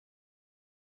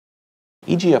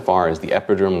EGFR is the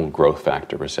epidermal growth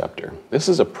factor receptor. This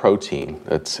is a protein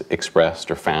that's expressed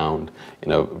or found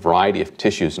in a variety of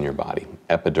tissues in your body.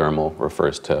 Epidermal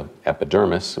refers to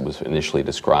epidermis. It was initially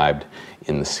described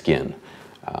in the skin.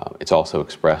 It's also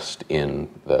expressed in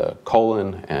the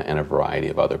colon and a variety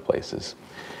of other places.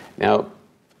 Now,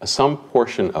 some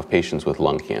portion of patients with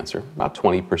lung cancer, about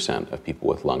 20% of people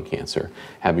with lung cancer,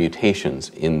 have mutations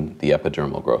in the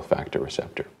epidermal growth factor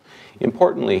receptor.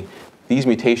 Importantly, these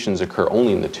mutations occur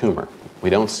only in the tumor. We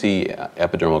don't see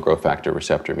epidermal growth factor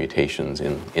receptor mutations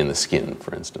in the skin,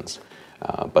 for instance.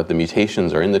 But the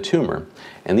mutations are in the tumor,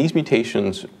 and these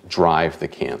mutations drive the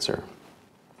cancer.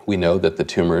 We know that the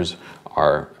tumors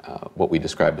are what we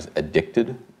describe as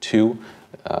addicted to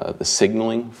the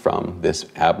signaling from this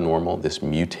abnormal, this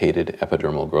mutated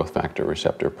epidermal growth factor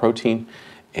receptor protein,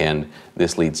 and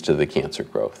this leads to the cancer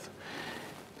growth.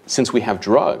 Since we have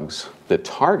drugs that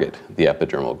target the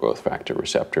epidermal growth factor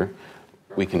receptor,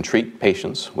 we can treat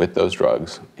patients with those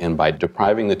drugs, and by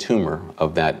depriving the tumor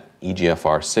of that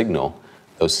EGFR signal,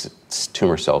 those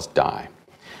tumor cells die.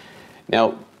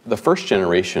 Now, the first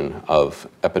generation of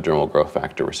epidermal growth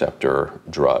factor receptor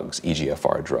drugs,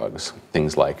 EGFR drugs,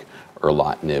 things like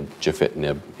erlotinib,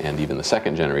 gefitinib, and even the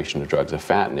second generation of drugs,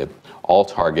 afatinib, all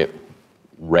target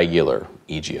regular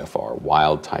EGFR,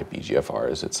 wild-type EGFR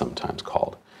as it's sometimes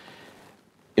called.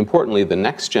 Importantly, the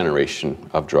next generation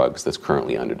of drugs that's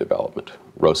currently under development,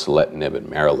 rosiletinib and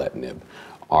mariletinib,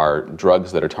 are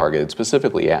drugs that are targeted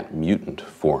specifically at mutant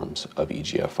forms of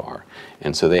EGFR.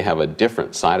 And so they have a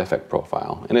different side effect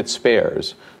profile, and it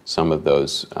spares some of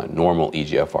those normal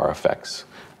EGFR effects.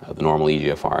 The normal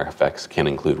EGFR effects can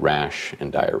include rash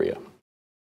and diarrhea.